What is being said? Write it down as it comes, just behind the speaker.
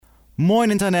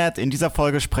Moin Internet, in dieser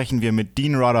Folge sprechen wir mit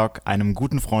Dean Roddock, einem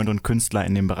guten Freund und Künstler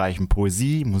in den Bereichen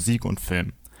Poesie, Musik und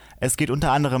Film. Es geht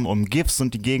unter anderem um GIFs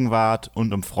und die Gegenwart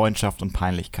und um Freundschaft und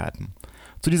Peinlichkeiten.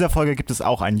 Zu dieser Folge gibt es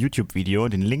auch ein YouTube-Video,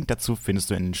 den Link dazu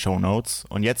findest du in den Shownotes.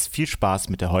 Und jetzt viel Spaß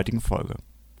mit der heutigen Folge.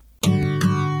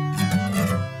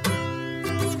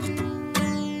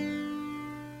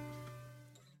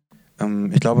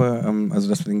 Ich glaube, also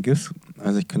das mit den GIFs,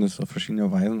 also ich könnte es auf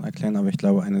verschiedene Weisen erklären, aber ich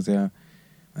glaube,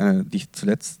 die ich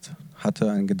zuletzt hatte,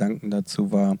 einen Gedanken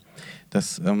dazu war,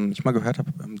 dass ich mal gehört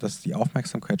habe, dass die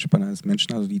Aufmerksamkeitsspanne eines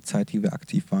Menschen, also die Zeit, die wir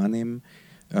aktiv wahrnehmen,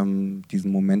 diesen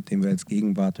Moment, den wir als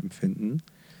Gegenwart empfinden,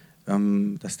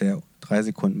 dass der 3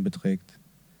 Sekunden beträgt.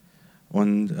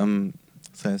 Und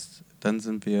das heißt, dann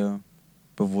sind wir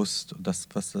bewusst und das,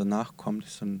 was danach kommt,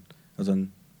 ist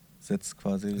dann setzt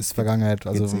quasi... Ist Vergangenheit,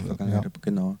 also... Vergangenheit, ja.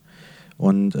 Genau.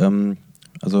 Und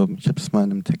also ich habe das mal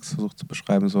in einem Text versucht zu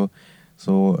beschreiben, so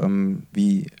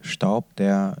wie Staub,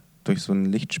 der durch so einen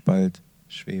Lichtspalt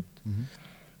schwebt.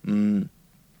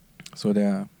 So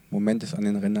der Moment ist an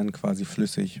den Rändern quasi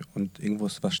flüssig und irgendwo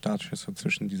ist was Statisches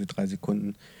dazwischen, diese 3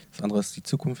 Sekunden. Das andere ist die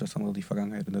Zukunft, das andere die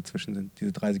Vergangenheit und dazwischen sind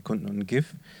diese 3 Sekunden. Und ein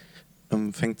GIF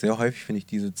fängt sehr häufig, finde ich,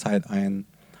 diese Zeit ein,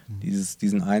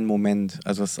 diesen einen Moment.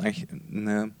 Also das ist eigentlich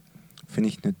eine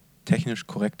technisch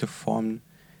korrekte Form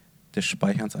des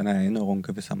Speicherns einer Erinnerung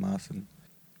gewissermaßen.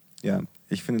 Ja,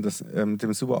 ich finde, dass mit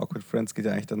dem Super Awkward Friends geht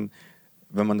ja eigentlich dann,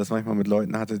 wenn man das manchmal mit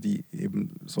Leuten hatte, die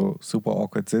eben so super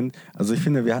awkward sind. Also ich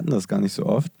finde, wir hatten das gar nicht so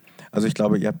oft. Also ich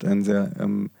glaube, ihr habt ein sehr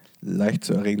leicht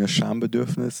zu erregendes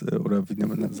Schambedürfnis oder wie nennt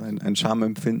man das, ein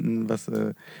Schamempfinden,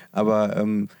 aber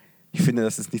ich finde,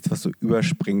 das ist nichts, was so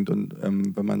überspringt und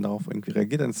wenn man darauf irgendwie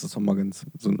reagiert, dann ist das doch mal ganz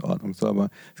so in Ordnung. So, aber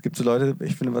es gibt so Leute,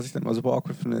 ich finde, was ich dann mal super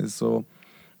awkward finde, ist so,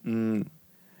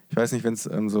 ich weiß nicht, wenn es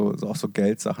auch so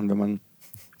Geldsachen, wenn man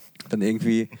dann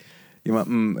irgendwie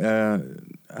jemandem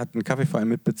hat einen Kaffee für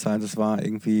einen mitbezahlt, das war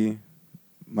irgendwie,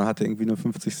 man hatte irgendwie nur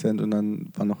 50 Cent und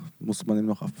dann musste man ihm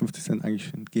noch 50 Cent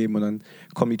eigentlich geben und dann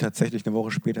kommen die tatsächlich eine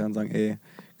Woche später und sagen, ey,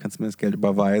 kannst du mir das Geld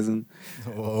überweisen?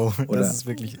 Oh, das ist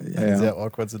wirklich eine sehr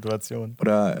awkward Situation.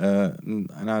 Oder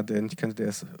einer, den ich kannte, der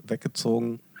ist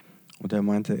weggezogen und der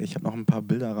meinte, ich habe noch ein paar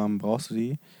Bilderrahmen, brauchst du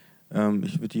die?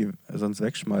 Ich würde die sonst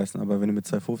wegschmeißen, aber wenn du mir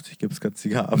 2,50 gibst, kannst du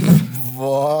die haben.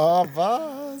 Boah,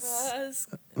 was?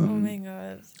 Oh mein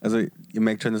Gott. Also ihr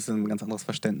merkt schon, das ist ein ganz anderes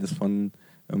Verständnis von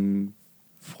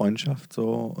Freundschaft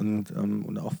so und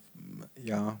auch,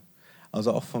 ja,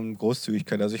 also auch von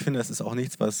Großzügigkeit. Also ich finde, das ist auch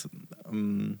nichts, was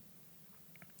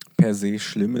per se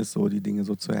schlimm ist, so die Dinge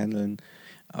so zu handeln.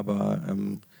 Aber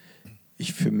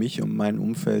ich für mich und mein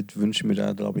Umfeld wünsche mir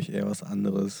da, glaube ich, eher was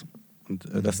anderes. Und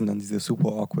das sind dann diese super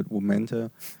awkward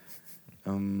Momente.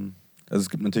 Also es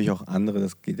gibt natürlich auch andere,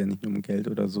 das geht ja nicht nur um Geld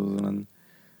oder so, sondern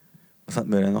was hatten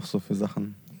wir denn noch so für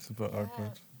Sachen? Super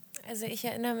awkward. Also ich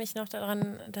erinnere mich noch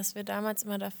daran, dass wir damals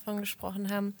immer davon gesprochen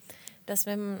haben, dass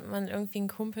wenn man irgendwie einen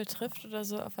Kumpel trifft oder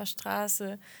so auf der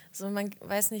Straße, so man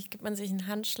weiß nicht, gibt man sich einen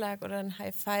Handschlag oder einen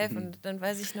High Five und dann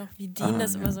weiß ich noch, wie Dean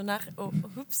das immer so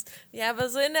hups. Ja, aber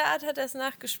so in der Art hat er es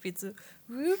nachgespielt, so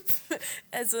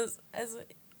also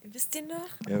wisst ihr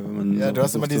noch? Ja, wenn man du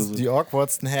hast immer die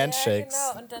awkwardsten Handshakes.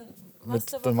 Ja, genau,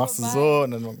 und dann machst du so und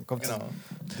dann kommt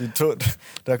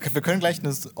wir können gleich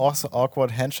eine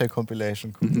awkward Handshake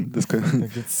Compilation gucken.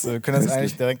 Wir können das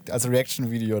eigentlich direkt als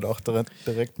Reaction-Video auch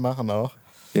direkt machen auch.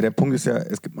 Ja, der Punkt ist ja,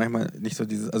 es gibt manchmal nicht so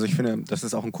dieses, also ich finde, das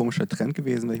ist auch ein komischer Trend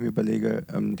gewesen, wenn ich mir überlege,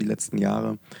 die letzten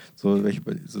Jahre, so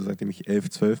seitdem ich 11,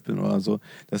 12 bin oder so,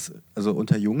 also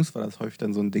unter Jungs war das häufig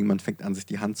dann so ein Ding, man fängt an, sich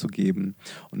die Hand zu geben.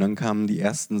 Und dann kamen die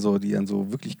ersten so, die dann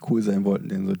so wirklich cool sein wollten,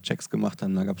 die dann so Checks gemacht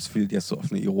haben. Da gab es viele, die das so auf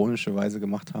eine ironische Weise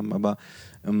gemacht haben, aber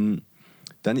dann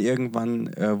irgendwann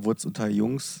wurde es unter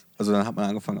Jungs, also dann hat man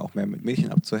angefangen, auch mehr mit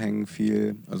Mädchen abzuhängen,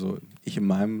 viel, also ich in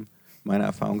meiner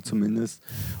Erfahrung zumindest.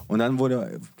 Und dann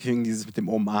fing dieses mit dem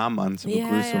Umarmen an zur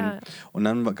Begrüßung. Ja. Und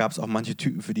dann gab es auch manche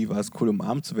Typen, für die war es cool,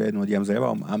 umarmt zu werden, und die haben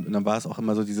selber umarmt. Und dann war es auch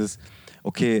immer so dieses,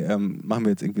 okay, machen wir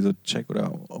jetzt irgendwie so Check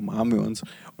oder umarmen wir uns.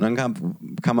 Und dann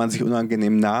kam man sich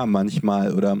unangenehm nahe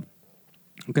manchmal. Oder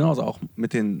genauso auch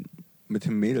mit den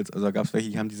Mädels, also da gab es welche,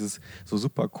 die haben dieses so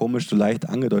super komisch, so leicht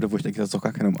angedeutet, wo ich denke, das ist doch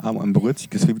gar keine Umarmung, man berührt sich,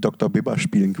 das ist wie Dr. Bibber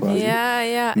spielen quasi.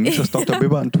 Ja. Nicht das Dr.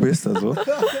 Bibber und Twister so.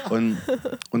 Und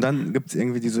dann gibt es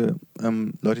irgendwie diese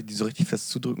Leute, die so richtig fest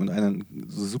zudrücken und einen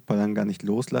so super lang gar nicht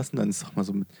loslassen, dann ist es auch mal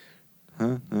so mit,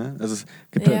 also es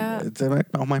gibt da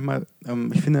merkt man auch manchmal,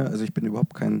 ich finde, also ich bin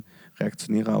überhaupt kein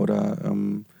reaktionärer oder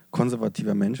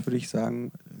konservativer Mensch, würde ich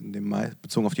sagen,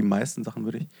 bezogen auf die meisten Sachen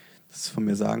würde ich das von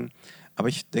mir sagen. Aber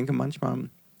ich denke manchmal,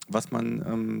 was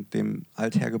man dem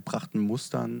althergebrachten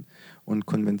Mustern und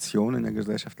Konventionen in der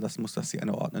Gesellschaft lassen muss, dass sie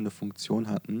eine ordnende Funktion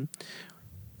hatten.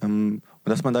 Und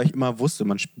dass man dadurch immer wusste,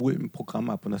 man spult ein Programm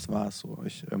ab und das war es so.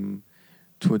 Ich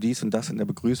tue dies und das in der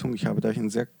Begrüßung. Ich habe dadurch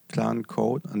einen sehr klaren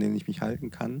Code, an den ich mich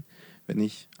halten kann, wenn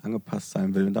ich angepasst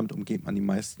sein will. Und damit umgeht man die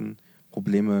meisten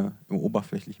Probleme im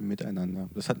oberflächlichen Miteinander.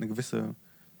 Das hat eine gewisse,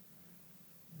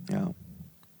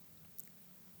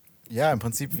 Ja, im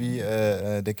Prinzip wie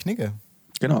der Knigge.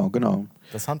 Genau.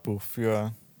 Das Handbuch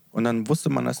für... Und dann wusste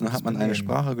man das und dann hat man eine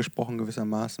Sprache gesprochen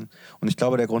gewissermaßen. Und ich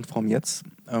glaube, der Grund, warum jetzt,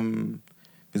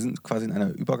 wir sind quasi in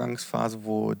einer Übergangsphase,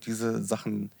 wo diese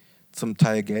Sachen zum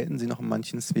Teil gelten, sie noch in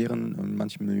manchen Sphären, in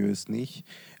manchen Milieus nicht,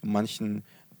 in manchen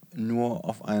nur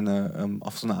auf so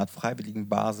eine Art freiwilligen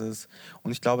Basis.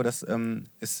 Und ich glaube, das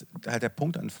ist halt der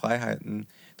Punkt an Freiheiten,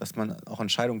 dass man auch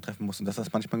Entscheidungen treffen muss und dass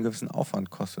das manchmal einen gewissen Aufwand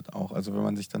kostet auch. Also wenn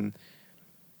man sich dann,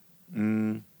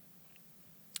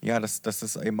 dass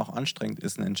es eben auch anstrengend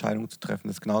ist, eine Entscheidung zu treffen.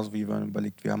 Das ist genauso wie wenn man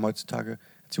überlegt, wir haben heutzutage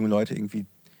als junge Leute irgendwie,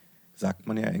 sagt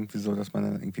man ja irgendwie so, dass man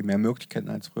dann irgendwie mehr Möglichkeiten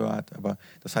als früher hat. Aber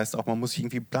das heißt auch, man muss sich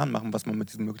irgendwie einen Plan machen, was man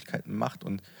mit diesen Möglichkeiten macht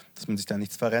und dass man sich da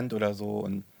nichts verrennt oder so.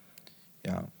 Und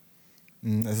ja.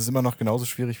 Es ist immer noch genauso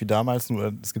schwierig wie damals,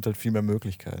 nur es gibt halt viel mehr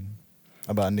Möglichkeiten.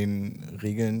 Aber an den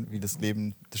Regeln, wie das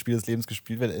Spiel des Lebens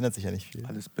gespielt wird, ändert sich ja nicht viel.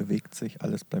 Alles bewegt sich,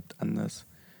 alles bleibt anders.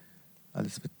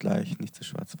 Alles wird gleich, nichts ist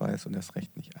schwarz-weiß und erst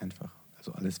recht nicht einfach.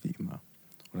 Also alles wie immer.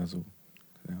 Oder so.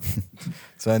 Ja.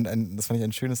 Das fand ich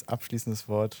ein schönes abschließendes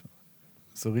Wort.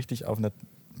 So richtig auf einer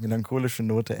melancholischen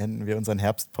Note enden wir unseren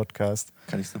Herbst-Podcast.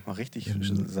 Kann ich es nochmal richtig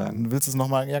sagen? Willst du es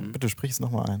nochmal? Ja, bitte sprich es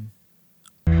nochmal ein.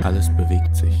 Alles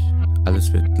bewegt sich,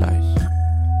 alles wird gleich,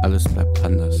 alles bleibt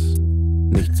anders.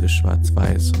 Nichts ist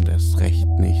schwarz-weiß und erst recht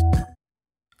nicht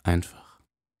einfach.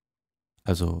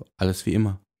 Also alles wie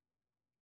immer.